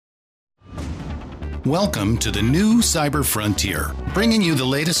Welcome to the new Cyber Frontier, bringing you the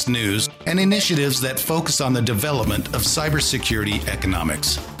latest news and initiatives that focus on the development of cybersecurity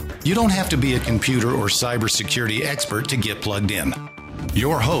economics. You don't have to be a computer or cybersecurity expert to get plugged in.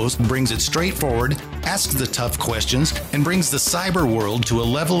 Your host brings it straightforward, asks the tough questions, and brings the cyber world to a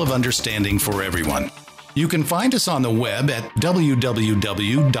level of understanding for everyone. You can find us on the web at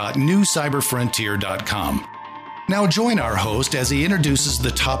www.newcyberfrontier.com. Now join our host as he introduces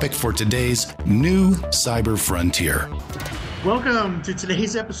the topic for today's new Cyber Frontier. Welcome to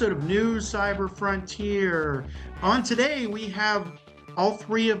today's episode of New Cyber Frontier. On today, we have all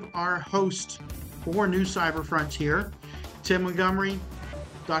three of our hosts for New Cyber Frontier, Tim Montgomery,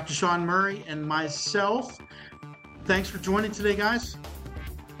 Dr. Shawn Murray, and myself. Thanks for joining today, guys.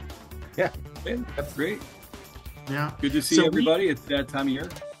 Yeah, that's great. Yeah, good to see everybody. It's that time of year.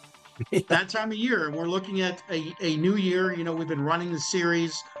 That time of year, and we're looking at a new year. You know, we've been running the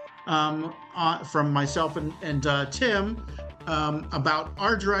series from myself and Tim about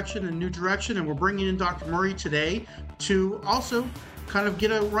our direction and new direction, and we're bringing in Dr. Murray today to also kind of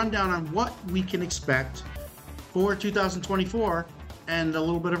get a rundown on what we can expect for 2024 and a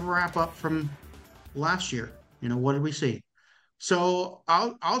little bit of a wrap up from last year. You know, what did we see? So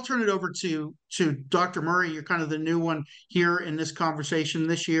I'll turn it over to Dr. Murray. You're kind of the new one here in this conversation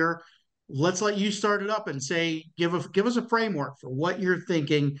this year. Let's let you start it up and say, give us a framework for what you're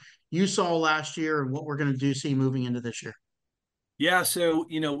thinking you saw last year and what we're going to see moving into this year. Yeah, so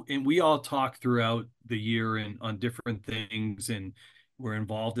and we all talk throughout the year and on different things, and we're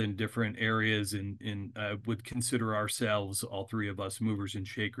involved in different areas, and I would consider ourselves, all three of us, movers and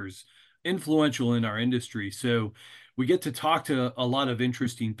shakers, influential in our industry. So we get to talk to a lot of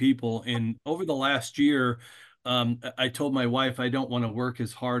interesting people. And over the last year, I told my wife I don't want to work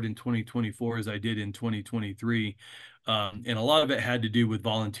as hard in 2024 as I did in 2023. And a lot of it had to do with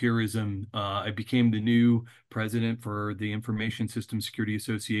volunteerism. I became the new president for the Information System Security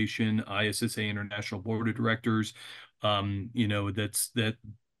Association, ISSA International Board of Directors. That's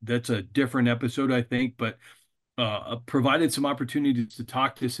a different episode, I think, but provided some opportunities to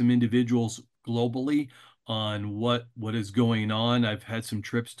talk to some individuals globally on what is going on. I've had some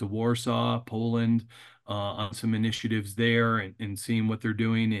trips to Warsaw, Poland, on some initiatives there, and seeing what they're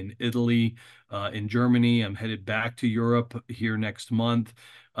doing in Italy, in Germany. I'm headed back to Europe here next month.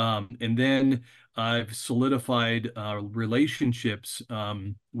 And then I've solidified relationships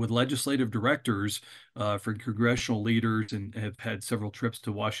with legislative directors for congressional leaders, and have had several trips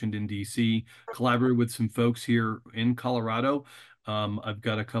to Washington, D.C., collaborated with some folks here in Colorado. I've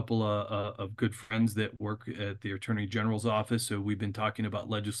got a couple of good friends that work at the Attorney General's office, so we've been talking about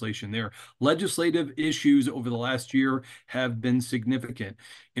legislation there. Legislative issues over the last year have been significant.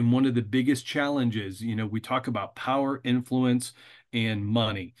 And one of the biggest challenges, we talk about power, influence, and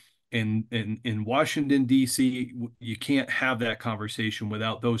money. And in Washington, D.C., you can't have that conversation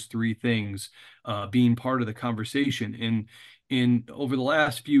without those three things being part of the conversation. And over the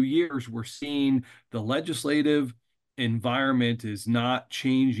last few years, we're seeing the legislative environment is not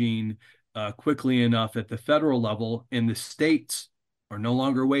changing quickly enough at the federal level, and the states are no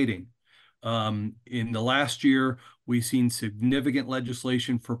longer waiting. In the last year, we've seen significant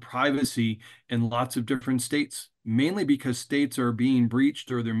legislation for privacy in lots of different states, mainly because states are being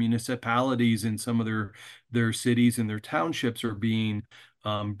breached, or their municipalities in some of their cities and their townships are being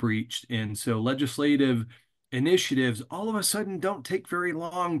breached. And so legislative initiatives all of a sudden don't take very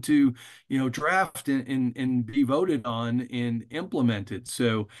long to draft and be voted on and implemented.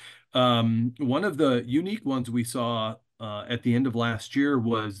 So one of the unique ones we saw at the end of last year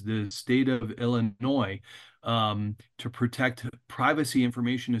was the state of Illinois to protect privacy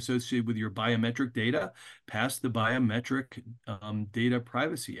information associated with your biometric data, passed the Biometric Data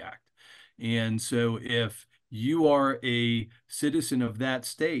Privacy Act. And so if you are a citizen of that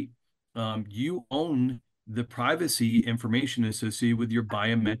state, you own the privacy information associated with your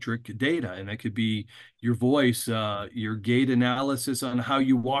biometric data. And that could be your voice, your gait analysis on how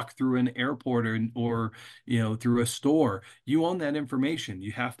you walk through an airport or through a store. You own that information.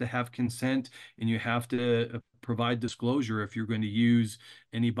 You have to have consent, and you have to provide disclosure if you're going to use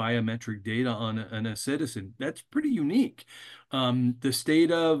any biometric data on a citizen. That's pretty unique. The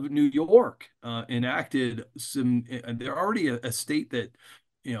state of New York enacted they're already a state that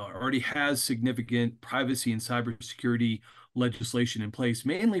already has significant privacy and cybersecurity legislation in place,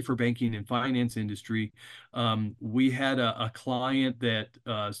 mainly for banking and finance industry. We had a client that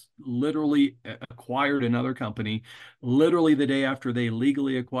literally acquired another company. Literally the day after they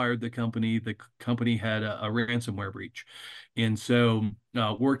legally acquired the company had a ransomware breach. And so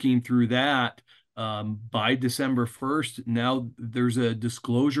working through that, by December 1st, now there's a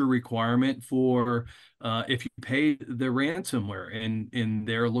disclosure requirement for if you pay the ransomware, and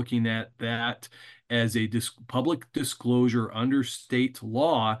they're looking at that as a public disclosure under state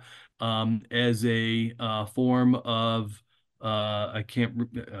law, as a form of I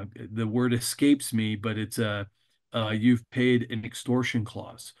can't the word escapes me, but it's a you've paid an extortion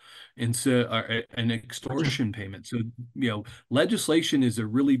clause, and so an extortion payment. So legislation is a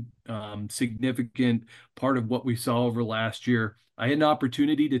really significant part of what we saw over last year. I had an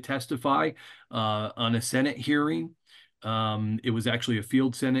opportunity to testify on a Senate hearing. It was actually a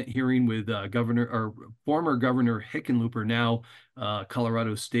field Senate hearing with former Governor Hickenlooper, now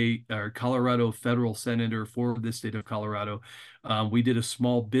Colorado State or Colorado federal senator for the state of Colorado. We did a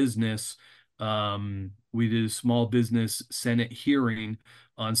small business Senate hearing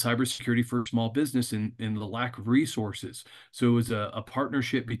on cybersecurity for small business and the lack of resources. So it was a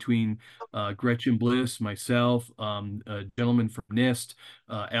partnership between Gretchen Bliss, myself, a gentleman from NIST,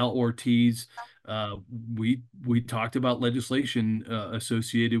 Al Ortiz. We talked about legislation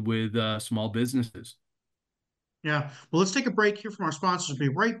associated with small businesses. Yeah. Well, let's take a break here from our sponsors. We'll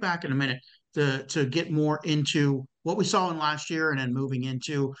be right back in a minute to get more into what we saw in last year and then moving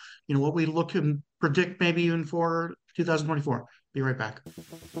into, what we look and predict maybe even for 2024. Be right back.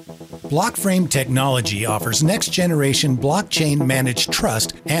 Blockframe Technology offers next-generation blockchain managed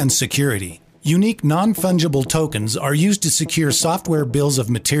trust and security. Unique non-fungible tokens are used to secure software bills of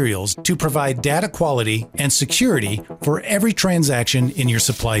materials to provide data quality and security for every transaction in your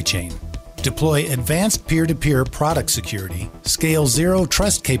supply chain. Deploy advanced peer-to-peer product security, scale zero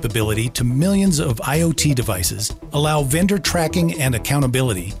trust capability to millions of IoT devices, allow vendor tracking and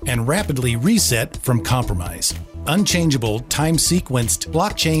accountability, and rapidly reset from compromise. Unchangeable, time-sequenced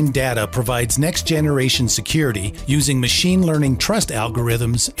blockchain data provides next-generation security using machine learning trust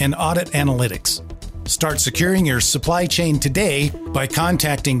algorithms and audit analytics. Start securing your supply chain today by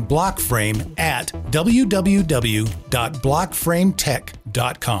contacting Blockframe at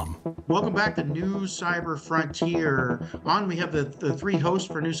www.blockframetech.com. Welcome back to New Cyber Frontier. We have the three hosts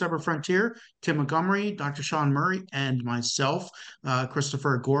for New Cyber Frontier: Tim Montgomery, Dr. Shawn Murray, and myself,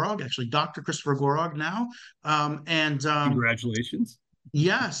 Christopher Gorog. Actually, Dr. Christopher Gorog now. Congratulations.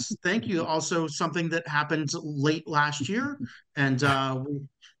 Yes, thank you. Also, something that happened late last year, and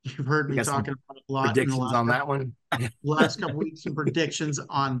you've heard me talking about it a lot in the last couple weeks, some predictions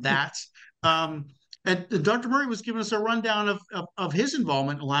on that. And Dr. Murray was giving us a rundown of his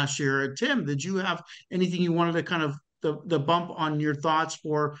involvement last year. Tim, did you have anything you wanted to kind of the bump on your thoughts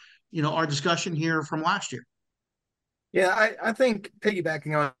for our discussion here from last year? Yeah, I think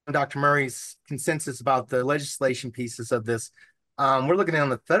piggybacking on Dr. Murray's consensus about the legislation pieces of this, we're looking at on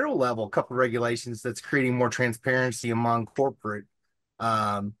the federal level, a couple of regulations that's creating more transparency among corporate.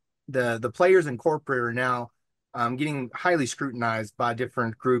 The players in corporate are now getting highly scrutinized by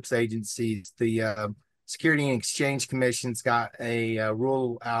different groups, agencies. The Security and Exchange Commission's got a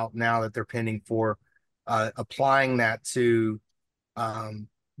rule out now that they're pending for applying that to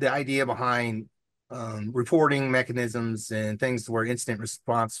the idea behind reporting mechanisms and things where incident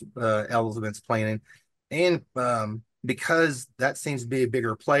response elements playing in. And because that seems to be a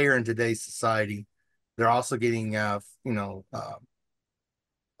bigger player in today's society, they're also getting,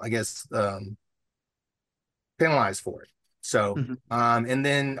 penalized for it. So, and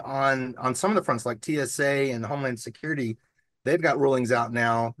then on some of the fronts like TSA and Homeland Security, they've got rulings out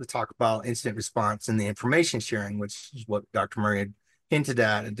now to talk about incident response and the information sharing, which is what Dr. Murray had hinted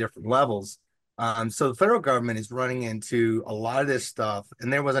at different levels. So the federal government is running into a lot of this stuff.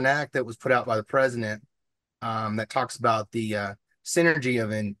 And there was an act that was put out by the president that talks about the synergy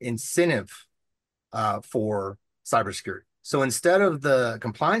of an incentive for cybersecurity. So instead of the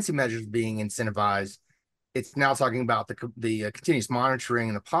compliancy measures being incentivized, it's now talking about the continuous monitoring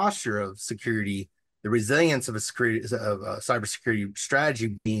and the posture of security, the resilience of a cybersecurity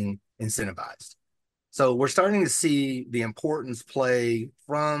strategy being incentivized. So we're starting to see the importance play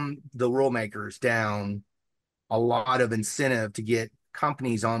from the rule makers down a lot of incentive to get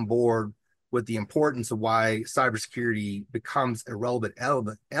companies on board with the importance of why cybersecurity becomes a relevant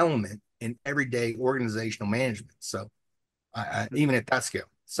element in everyday organizational management. So even at that scale.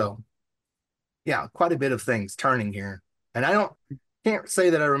 So yeah, quite a bit of things turning here. And can't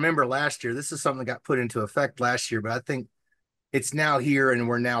say that I remember last year. This is something that got put into effect last year, but I think it's now here and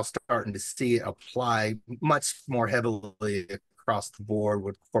we're now starting to see it apply much more heavily across the board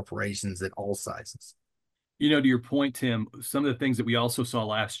with corporations at all sizes. To your point, Tim, some of the things that we also saw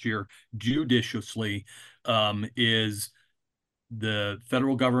last year judiciously is the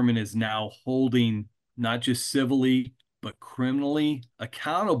federal government is now holding not just civilly, but criminally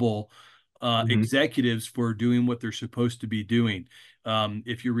accountable executives for doing what they're supposed to be doing.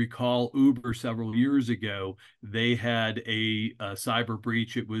 If you recall, Uber several years ago, they had a cyber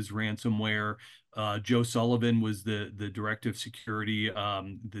breach. It was ransomware. Joe Sullivan was the director of security,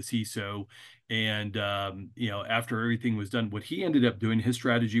 the CISO. And, after everything was done, what he ended up doing, his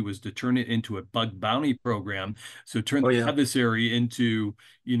strategy was to turn it into a bug bounty program. So turn the adversary into,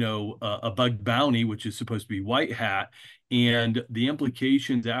 a bug bounty, which is supposed to be white hat. And the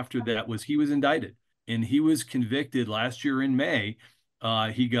implications after that was he was indicted and he was convicted last year in May.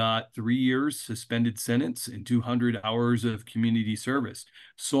 He got 3 years suspended sentence and 200 hours of community service.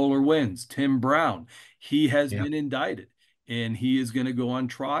 SolarWinds, Tim Brown, he has been indicted and he is going to go on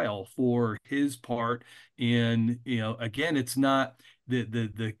trial for his part. And, again, it's not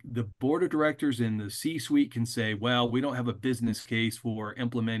the board of directors and the C-suite can say, well, we don't have a business case for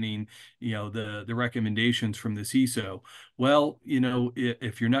implementing, the recommendations from the CISO. Well,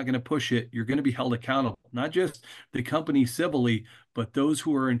 if you're not going to push it, you're going to be held accountable, not just the company civilly, but those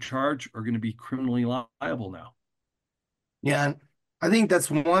who are in charge are going to be criminally liable now. Yeah, I think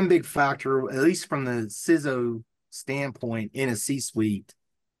that's one big factor, at least from the CISO standpoint in a C-suite.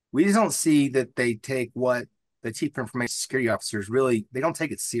 We just don't see that they take what the chief information security officers really, they don't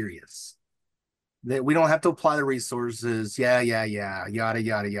take it serious. That we don't have to apply the resources. Yeah, yada,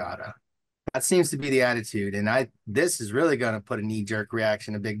 yada. That seems to be the attitude. And this is really going to put a knee-jerk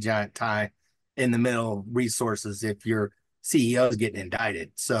reaction, a big giant tie in the middle resources if your CEO is getting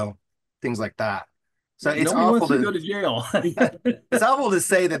indicted. So things like that. So it's awful to go to jail. It's awful to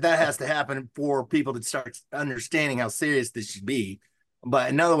say that has to happen for people to start understanding how serious this should be.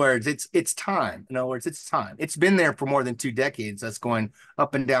 But in other words, it's time. In other words, it's time. It's been there for more than 2 decades. That's going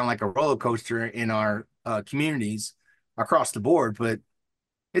up and down like a roller coaster in our communities across the board. But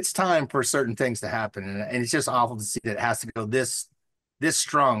it's time for certain things to happen, and it's just awful to see that it has to go this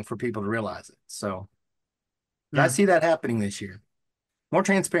strong for people to realize it. So I see that happening this year. More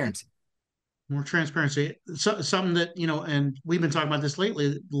transparency. More transparency. So, something that, and we've been talking about this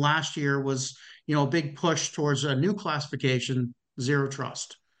lately. Last year was, a big push towards a new classification, zero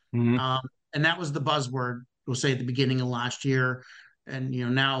trust. And that was the buzzword, we'll say, at the beginning of last year. And,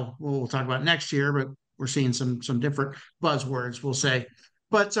 now we'll talk about next year, but we're seeing some different buzzwords, we'll say.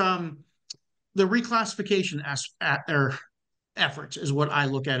 But the reclassification efforts is what I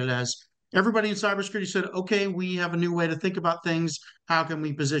look at it as. Everybody in cybersecurity said, okay, we have a new way to think about things. How can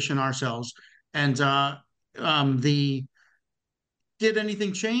we position ourselves? And did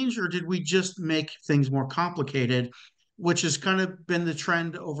anything change, or did we just make things more complicated? Which has kind of been the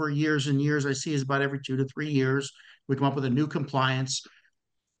trend over years and years. I see is about every 2 to 3 years we come up with a new compliance.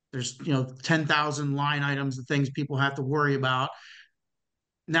 There's 10,000 line items of things people have to worry about.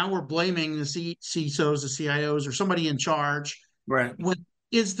 Now we're blaming the CISOs, the CIOs, or somebody in charge. Right. When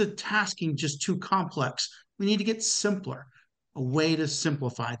is the tasking just too complex? We need to get simpler. A way to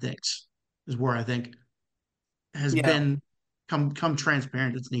simplify things is where I think has been come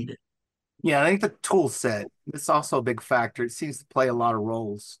transparent. It's needed. Yeah, I think the tool set, it's also a big factor. It seems to play a lot of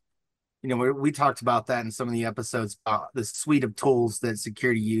roles. We talked about that in some of the episodes about the suite of tools that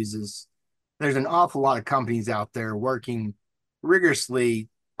security uses. There's an awful lot of companies out there working rigorously,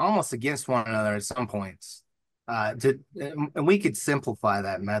 almost against one another at some points. And we could simplify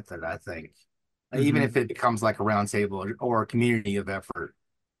that method, I think, even if it becomes like a roundtable or a community of effort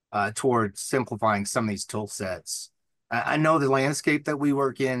towards simplifying some of these tool sets. I know the landscape that we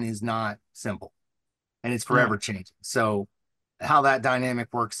work in is not simple, and it's forever changing. So how that dynamic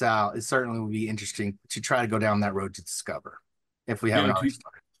works out is certainly would be interesting to try to go down that road to discover if we haven't already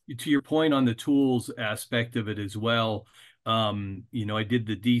started. To your point on the tools aspect of it as well, I did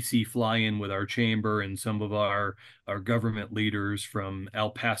the DC fly-in with our chamber and some of our government leaders from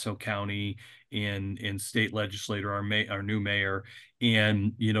El Paso County and state legislator, our new mayor.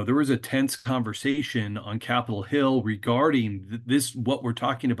 And, there was a tense conversation on Capitol Hill regarding this, what we're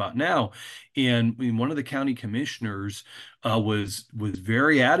talking about now. And one of the county commissioners was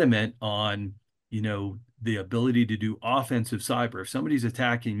very adamant on, the ability to do offensive cyber. If somebody's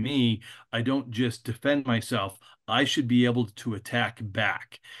attacking me, I don't just defend myself. I should be able to attack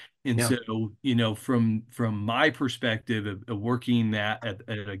back. And so, from my perspective of working that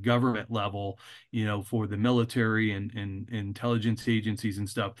at a government level, for the military and intelligence agencies and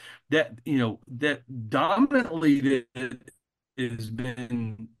stuff, that dominantly has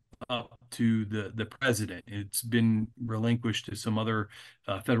been up to the president. It's been relinquished to some other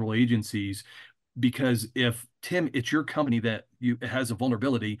federal agencies. because if Tim, it's your company that has a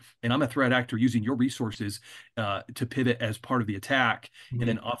vulnerability, and I'm a threat actor using your resources to pivot as part of the attack, and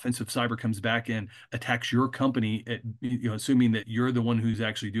then offensive cyber comes back and attacks your company, assuming that you're the one who's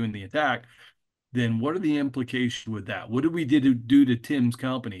actually doing the attack, then what are the implications with that? What did we do to Tim's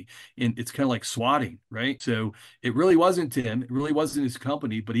company? And it's kind of like swatting, right? So it really wasn't Tim, it really wasn't his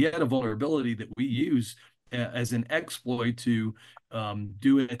company, but he had a vulnerability that we use as an exploit to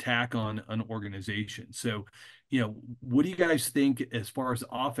do an attack on an organization. So, what do you guys think as far as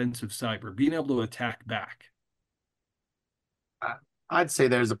offensive cyber, being able to attack back? I'd say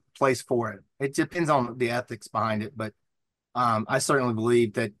there's a place for it. It depends on the ethics behind it, but I certainly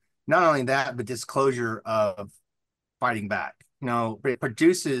believe that not only that, but disclosure of fighting back. It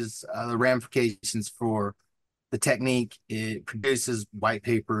produces the ramifications for the technique. It produces white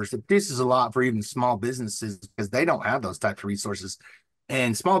papers. It produces a lot for even small businesses because they don't have those types of resources.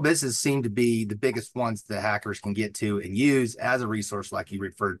 And small businesses seem to be the biggest ones that hackers can get to and use as a resource, like you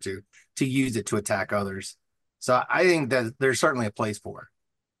referred to use it to attack others. So I think that there's certainly a place for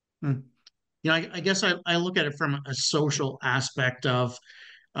it. I guess I look at it from a social aspect of,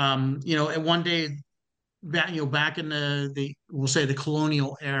 and one day back in we'll say the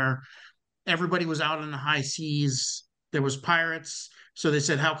colonial era, everybody was out on the high seas. There was pirates. So they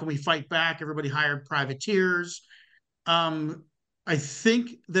said, how can we fight back? Everybody hired privateers. I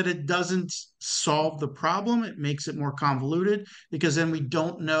think that it doesn't solve the problem. It makes it more convoluted because then we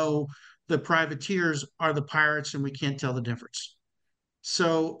don't know the privateers are the pirates and we can't tell the difference.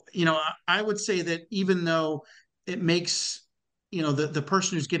 So, I would say that even though it makes, the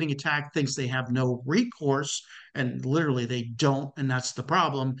person who's getting attacked thinks they have no recourse, and literally they don't, and that's the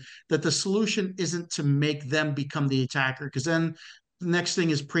problem, that the solution isn't to make them become the attacker, because then the next thing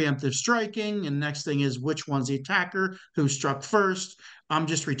is preemptive striking, and next thing is which one's the attacker, who struck first. I'm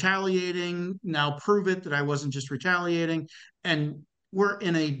just retaliating. Now prove it that I wasn't just retaliating. And we're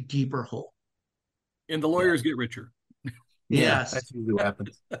in a deeper hole. And the lawyers get richer. Yes. That's usually what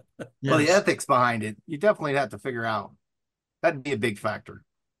happens. Yes. Well, the ethics behind it, you definitely have to figure out. That'd be a big factor.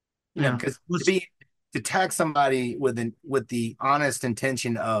 Because to tag somebody with the honest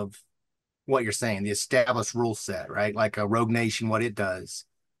intention of what you're saying, the established rule set, right? Like a Rogue Nation, what it does,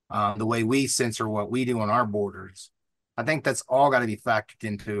 the way we censor what we do on our borders. I think that's all got to be factored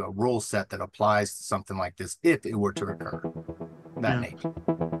into a rule set that applies to something like this if it were to occur. Nature.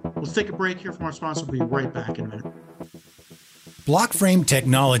 Let's take a break here from our sponsor. We'll be right back in a minute. Blockframe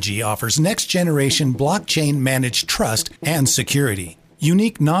Technology offers next-generation blockchain-managed trust and security.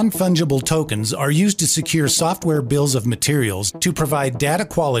 Unique non-fungible tokens are used to secure software bills of materials to provide data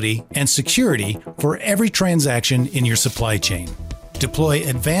quality and security for every transaction in your supply chain. Deploy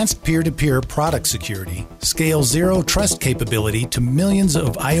advanced peer-to-peer product security, scale zero trust capability to millions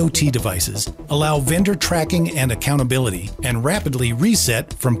of IoT devices, allow vendor tracking and accountability, and rapidly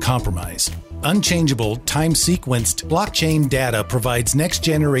reset from compromise. Unchangeable, time-sequenced blockchain data provides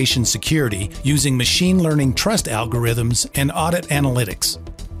next-generation security using machine learning trust algorithms and audit analytics.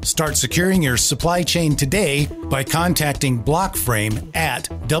 Start securing your supply chain today by contacting Blockframe at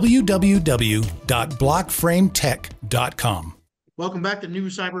www.blockframetech.com. Welcome back to New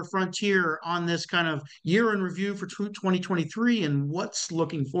Cyber Frontier on this kind of year in review for 2023 and what's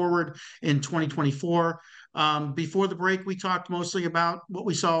looking forward in 2024. Before the break, we talked mostly about what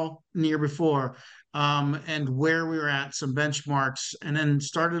we saw in the year before and where we were at, some benchmarks, and then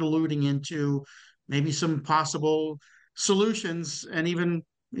started alluding into maybe some possible solutions and even,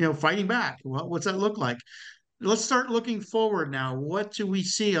 fighting back. What's that look like? Let's start looking forward now. What do we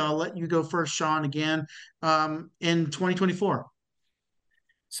see? I'll let you go first, Shawn, again, in 2024.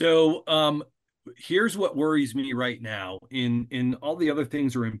 So here's what worries me right now. In all the other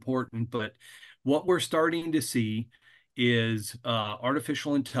things are important, but what we're starting to see is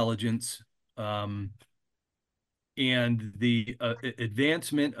artificial intelligence and the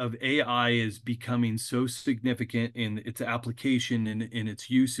advancement of AI is becoming so significant in its application and in its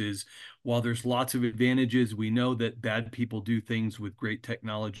uses. While there's lots of advantages, we know that bad people do things with great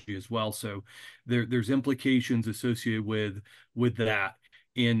technology as well. So there's implications associated with that.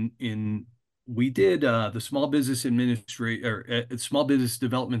 We did the Small Business Small Business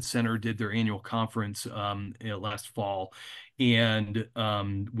Development Center did their annual conference last fall, and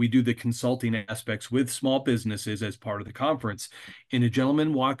we do the consulting aspects with small businesses as part of the conference. And a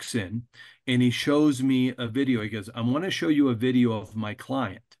gentleman walks in and he shows me a video. He goes, "I want to show you a video of my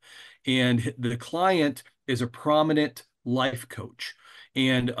client." And the client is a prominent life coach.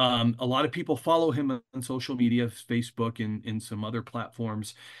 And a lot of people follow him on social media, Facebook and some other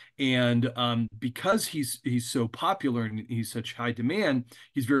platforms. And because he's so popular and he's such high demand,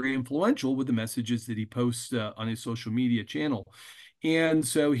 he's very influential with the messages that he posts on his social media channel. And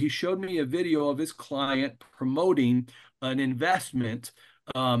so he showed me a video of his client promoting an investment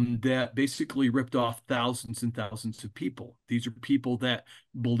that basically ripped off thousands and thousands of people. These are people that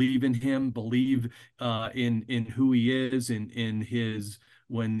believe in him, believe in who he is, in his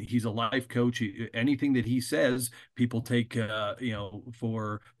when he's a life coach. Anything that he says, people take they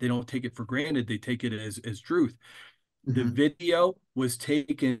don't take it for granted. They take it as truth. The video was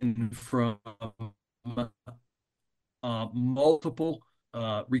taken from multiple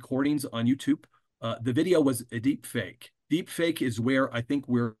recordings on YouTube. The video was a deep fake. Deep fake is where I think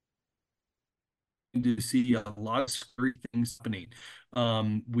we're going to see a lot of scary things happening.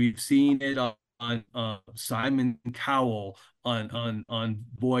 We've seen it on Simon Cowell on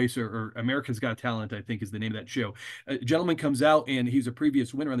Voice or America's Got Talent, I think is the name of that show. A gentleman comes out and he's a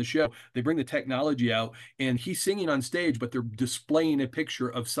previous winner on the show. They bring the technology out and he's singing on stage, but they're displaying a picture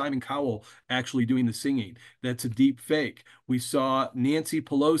of Simon Cowell actually doing the singing. That's a deep fake. We saw Nancy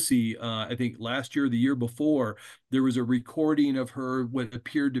Pelosi, I think last year or the year before, there was a recording of her, what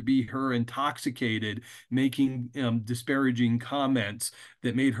appeared to be her intoxicated, making disparaging comments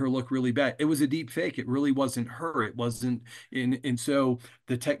that made her look really bad. It was a deep fake. It really wasn't her. It wasn't. And so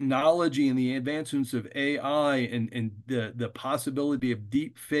the technology and the advancements of AI and the possibility of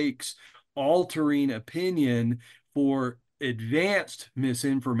deep fakes altering opinion for advanced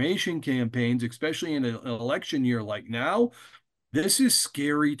misinformation campaigns, especially in an election year like now, this is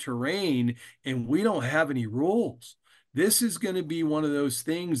scary terrain, and we don't have any rules. This is going to be one of those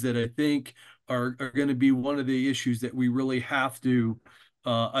things that I think are going to be one of the issues that we really have to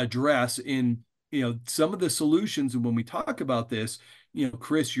address in, some of the solutions. And when we talk about this,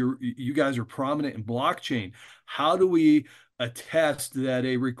 Chris, you guys are prominent in blockchain. How do we attest that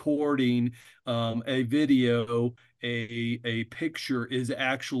a recording, a video, a picture is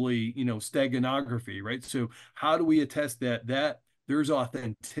actually, steganography, right? So how do we attest that there's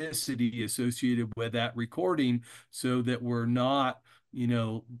authenticity associated with that recording so that we're not,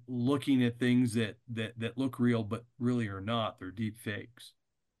 looking at things that look real, but really are not, they're deep fakes.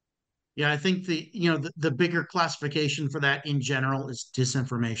 Yeah, I think the bigger classification for that in general is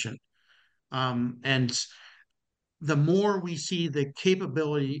disinformation. And the more we see the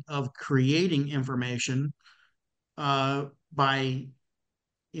capability of creating information by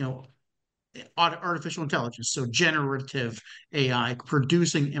artificial intelligence, so generative AI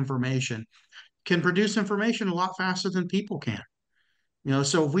producing information, can produce information a lot faster than people can.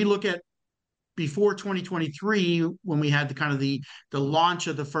 So if we look at before 2023, when we had the launch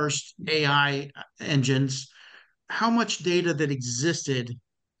of the first AI engines, how much data that existed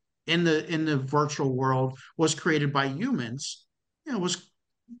in the virtual world was created by humans, was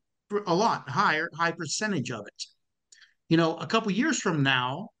a lot high percentage of it. A couple years from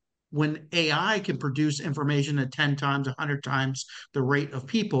now, when AI can produce information at 10 times, 100 times the rate of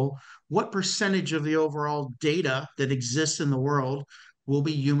people, what percentage of the overall data that exists in the world will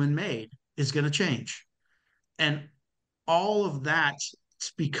be human made is going to change. And all of that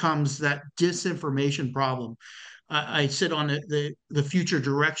becomes that disinformation problem. I sit on the future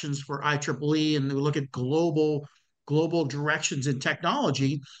directions for IEEE, and we look at global directions in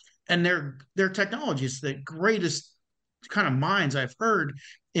technology, and their technology is the greatest kind of minds I've heard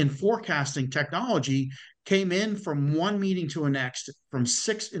in forecasting technology came in from one meeting to the next in a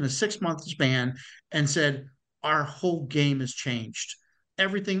 6-month span and said our whole game has changed.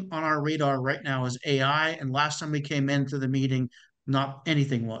 Everything on our radar right now is AI, and last time we came into the meeting, not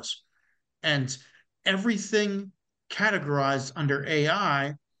anything was. And everything categorized under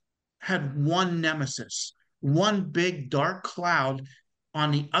AI had one nemesis, one big dark cloud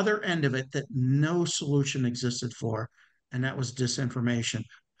on the other end of it that no solution existed for, and that was disinformation.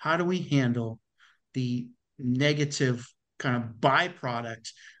 How do we handle the negative kind of byproduct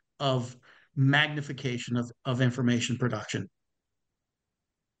of magnification of information production?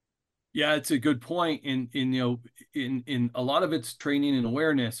 Yeah, it's a good point. In a lot of it's training and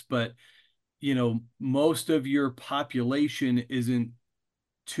awareness, but most of your population isn't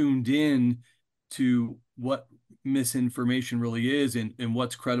tuned in to what misinformation really is and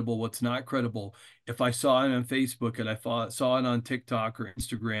what's credible, what's not credible. If I saw it on Facebook and saw it on TikTok or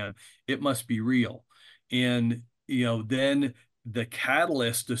Instagram, it must be real. And, then the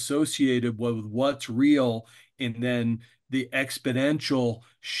catalyst associated with what's real and then the exponential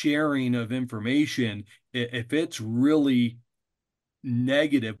sharing of information, if it's really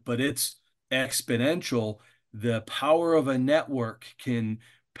negative, but it's exponential, the power of a network can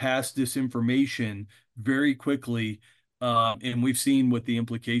pass disinformation very quickly. And we've seen what the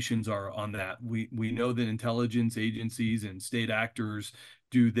implications are on that. We know that intelligence agencies and state actors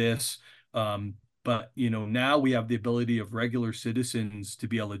do this. But now we have the ability of regular citizens to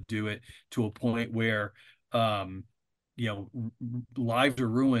be able to do it to a point where lives are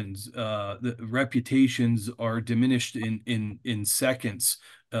ruined, the reputations are diminished in seconds,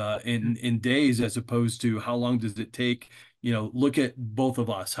 in days, as opposed to how long does it take. Look at both of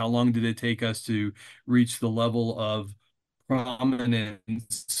us. How long did it take us to reach the level of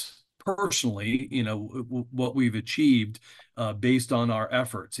prominence personally, what we've achieved based on our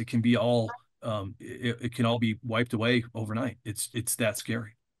efforts? It can be all it can all be wiped away overnight. It's that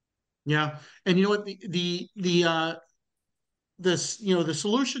scary. Yeah. And you know what, the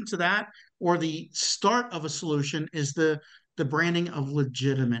solution to that, or the start of a solution, is the branding of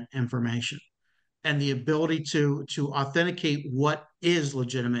legitimate information, and the ability to authenticate what is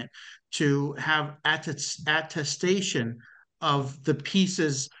legitimate, to have attestation of the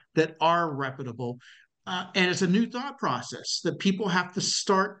pieces that are reputable. And it's a new thought process that people have to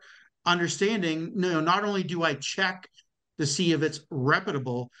start understanding. Not only do I check to see if it's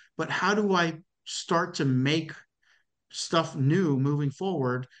reputable, but how do I start to make stuff new moving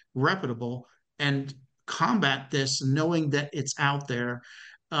forward reputable, and combat this knowing that it's out there,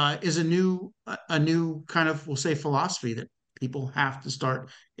 is a new kind of, we'll say, philosophy that people have to start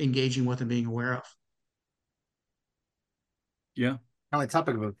engaging with and being aware of. Yeah. On the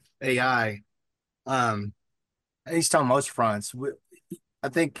topic of AI, at least on most fronts, I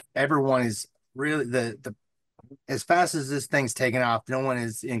think everyone is really the as fast as this thing's taken off, no one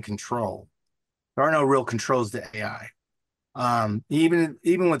is in control. There are no real controls to AI. Even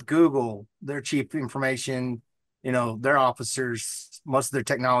with Google, their chief information, their officers, most of their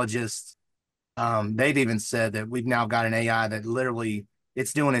technologists, they've even said that we've now got an AI that literally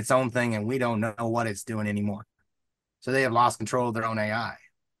it's doing its own thing and we don't know what it's doing anymore. So they have lost control of their own AI.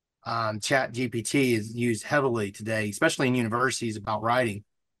 Chat GPT is used heavily today, especially in universities, about writing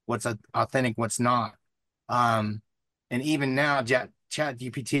what's authentic, what's not. And even now, Chat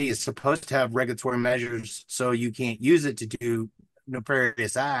GPT is supposed to have regulatory measures so you can't use it to do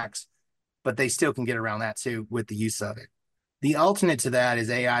nefarious acts, but they still can get around that too with the use of it. The alternate to that is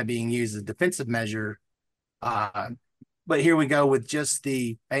AI being used as a defensive measure. But here we go with just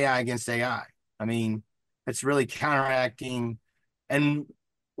the AI against AI. I mean, it's really counteracting. And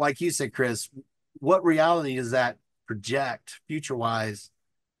like you said, Chris, what reality does that project future-wise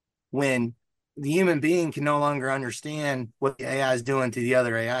when the human being can no longer understand what the AI is doing to the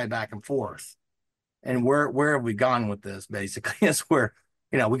other AI back and forth? And where have we gone with this? Basically, is where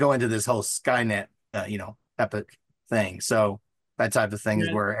we go into this whole Skynet, epic thing. So that type of thing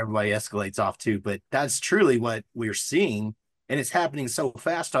is where everybody escalates off to. But that's truly what we're seeing, and it's happening so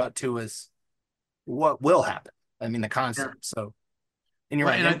fast to us. What will happen? I mean, the concept. Yeah. So, and you're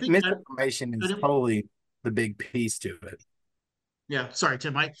Well, right. and I And think misinformation is probably the big piece to it. yeah, sorry,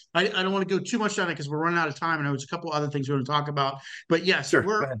 Tim. I don't want to go too much on it because we're running out of time, and there's a couple other things we want to talk about. But yes, Sure.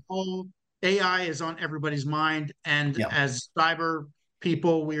 we're all AI is on everybody's mind, and Yeah. as cyber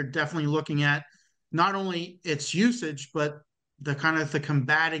people, we are definitely looking at not only its usage, but the kind of the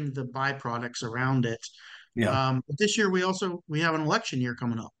combating the byproducts around it. Yeah. But this year, we have an election year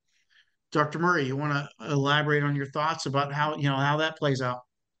coming up. Dr. Murray, you want to elaborate on your thoughts about how that plays out?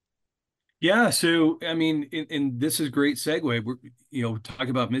 Yeah, so I mean, and this is a great segue. We're,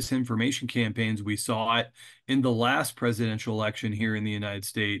 talking about misinformation campaigns. We saw it in the last presidential election here in the United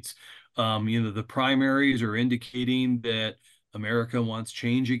States. The primaries are indicating that America wants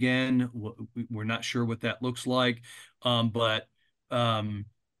change again. We're not sure what that looks like, but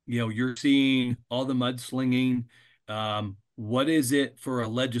you're seeing all the mudslinging. What is it for a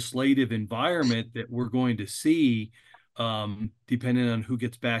legislative environment that we're going to see? Depending on who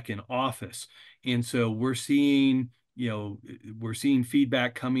gets back in office. And so we're seeing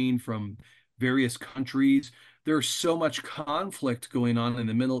feedback coming from various countries. There's so much conflict going on in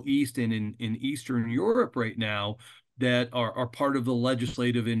the Middle East and in Eastern Europe right now that are part of the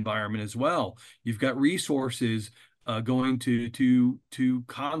legislative environment as well. You've got resources going to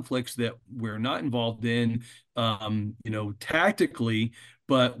conflicts that we're not involved in, tactically,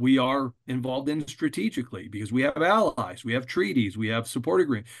 but we are involved in strategically because we have allies, we have treaties, we have support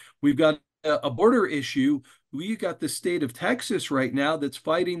agreements. We've got a border issue. We got the state of Texas right now that's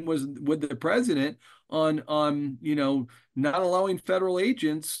fighting with the president on not allowing federal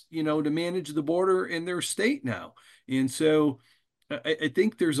agents to manage the border in their state now. And so I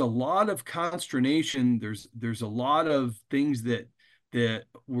think there's a lot of consternation. There's a lot of things that that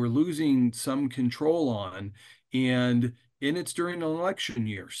we're losing some control on, and it's during an election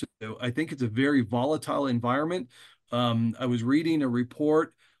year. So I think it's a very volatile environment. I was reading a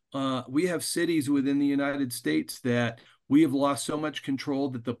report. We have cities within the United States that we have lost so much control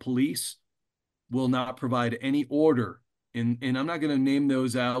that the police will not provide any order. And I'm not going to name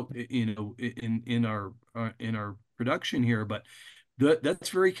those out, in our production here, but that's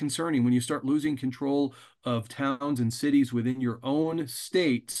very concerning when you start losing control of towns and cities within your own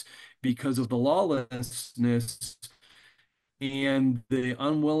states because of the lawlessness and the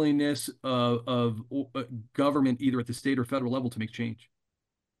unwillingness of government, either at the state or federal level, to make change.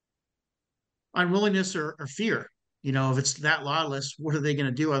 Unwillingness or fear. If it's that lawless, what are they going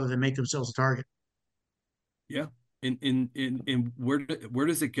to do other than make themselves a target? Yeah. And where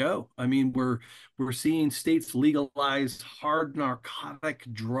does it go? I mean, we're seeing states legalize hard narcotic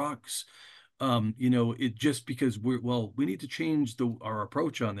drugs. It just because we need to change our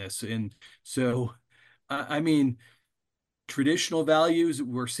approach on this. And so, I mean, traditional values,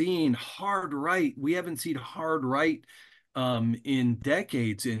 we're seeing hard right. We haven't seen hard right in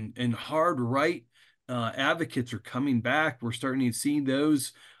decades, and hard right advocates are coming back. We're starting to see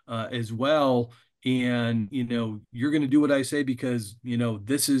those as well. And you're going to do what I say because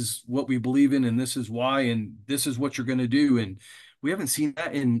this is what we believe in, and this is why, and this is what you're going to do. And we haven't seen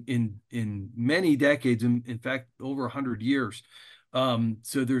that in many decades, in fact over 100 years.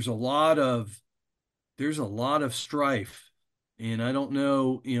 So there's a lot of strife. And I don't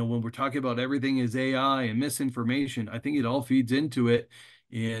know, when we're talking about everything is AI and misinformation, I think it all feeds into it.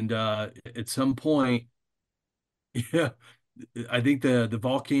 And at some point, yeah, I think the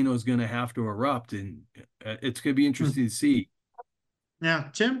volcano is going to have to erupt, and it's going to be interesting to see. Yeah,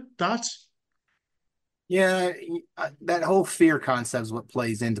 Tim, thoughts? Yeah, that whole fear concept is what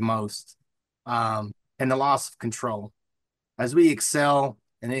plays into most, and the loss of control. As we excel,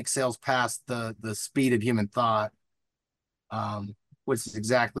 and it excels past the speed of human thought, which is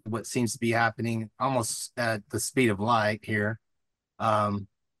exactly what seems to be happening almost at the speed of light here. I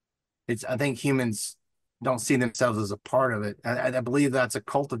think humans don't see themselves as a part of it. I believe that's a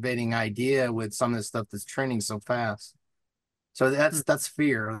cultivating idea with some of the stuff that's trending so fast. So that's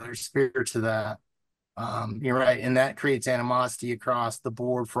fear. There's fear to that. You're right, and that creates animosity across the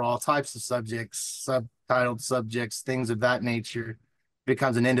board for all types of subjects, subtitled subjects, things of that nature. It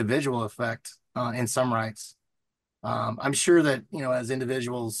becomes an individual effect in some rights. I'm sure that as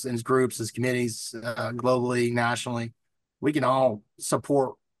individuals, as groups, as committees, globally, nationally, we can all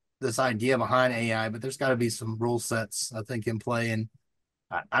support this idea behind AI, but there's got to be some rule sets, I think, in play. And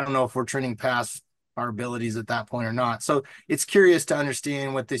I don't know if we're trending past our abilities at that point or not. So it's curious to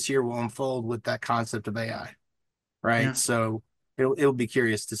understand what this year will unfold with that concept of AI, right? Yeah. So it'll be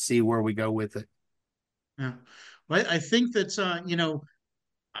curious to see where we go with it. Yeah. Well, I think that's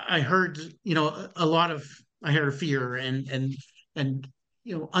I heard a lot of I heard fear and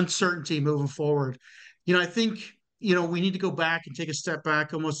uncertainty moving forward. I think we need to go back and take a step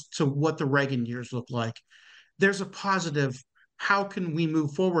back almost to what the Reagan years look like. There's a positive. How can we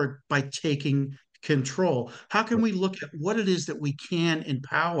move forward by taking control? How can we look at what it is that we can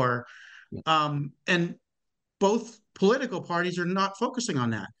empower? And both political parties are not focusing on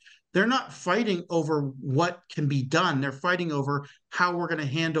that. They're not fighting over what can be done. They're fighting over how we're going to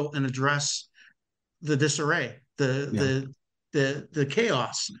handle and address the disarray, the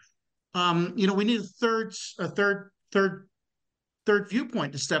chaos. We need a third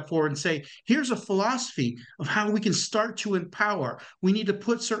viewpoint to step forward and say, here's a philosophy of how we can start to empower. We need to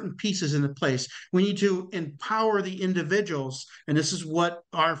put certain pieces into place. We need to empower the individuals. And this is what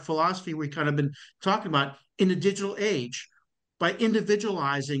our philosophy we kind of been talking about in the digital age by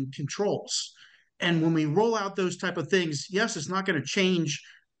individualizing controls. And when we roll out those type of things, yes, it's not going to change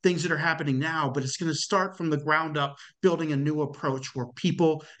things that are happening now, but it's going to start from the ground up, building a new approach where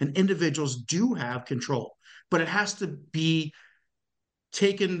people and individuals do have control. But it has to be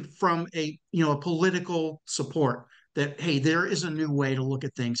taken from a political support that, hey, there is a new way to look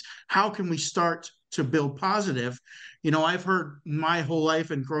at things. How can we start to build positive? I've heard my whole life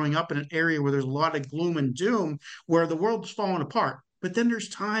and growing up in an area where there's a lot of gloom and doom, where the world's falling apart. But then there's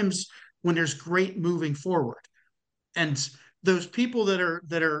times when there's great moving forward. And those people that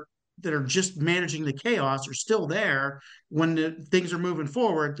are just managing the chaos are still there when things are moving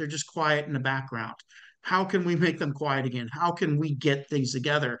forward. They're just quiet in the background. How can we make them quiet again? How can we get things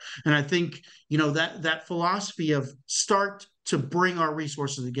together? And I think that philosophy of start to bring our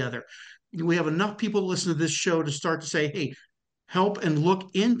resources together. We have enough people to listen to this show to start to say, hey, help and look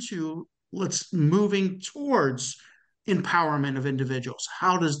into let's moving towards empowerment of individuals.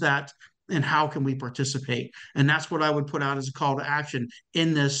 How does that and how can we participate? And that's what I would put out as a call to action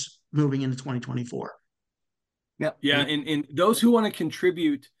in this moving into 2024. Yeah. And those who want to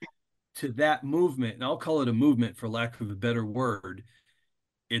contribute to that movement, and I'll call it a movement for lack of a better word,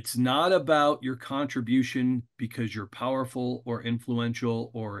 it's not about your contribution because you're powerful or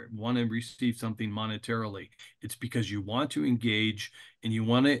influential or want to receive something monetarily. It's because you want to engage and you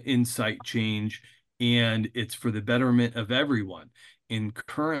want to incite change, and it's for the betterment of everyone. And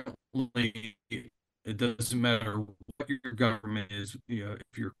currently, it doesn't matter what your government is, if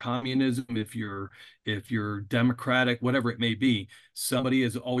you're communism, if you're democratic, whatever it may be, somebody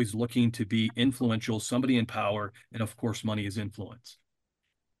is always looking to be influential, somebody in power, and of course, money is influence.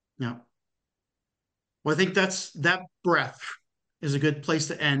 Yeah. Well, I think that breath is a good place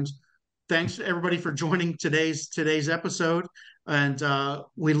to end. Thanks to everybody for joining today's episode, and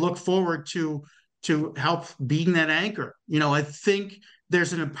we look forward to help being that anchor. I think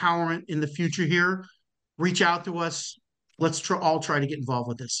there's an empowerment in the future here. Reach out to us. Let's all try to get involved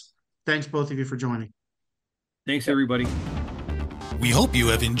with this. Thanks, both of you, for joining. Thanks, everybody. We hope you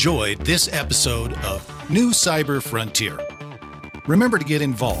have enjoyed this episode of New Cyber Frontier. Remember to get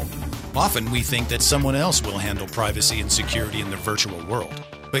involved. Often we think that someone else will handle privacy and security in the virtual world,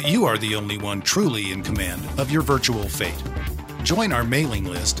 but you are the only one truly in command of your virtual fate. Join our mailing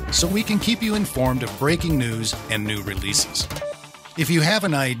list so we can keep you informed of breaking news and new releases. If you have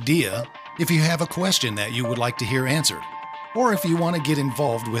an idea, if you have a question that you would like to hear answered, or if you want to get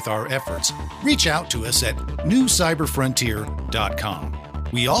involved with our efforts, reach out to us at newcyberfrontier.com.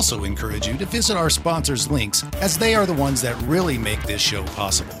 We also encourage you to visit our sponsors' links, as they are the ones that really make this show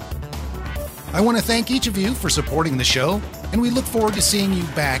possible. I want to thank each of you for supporting the show, and we look forward to seeing you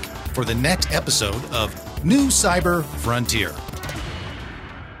back for the next episode of New Cyber Frontier.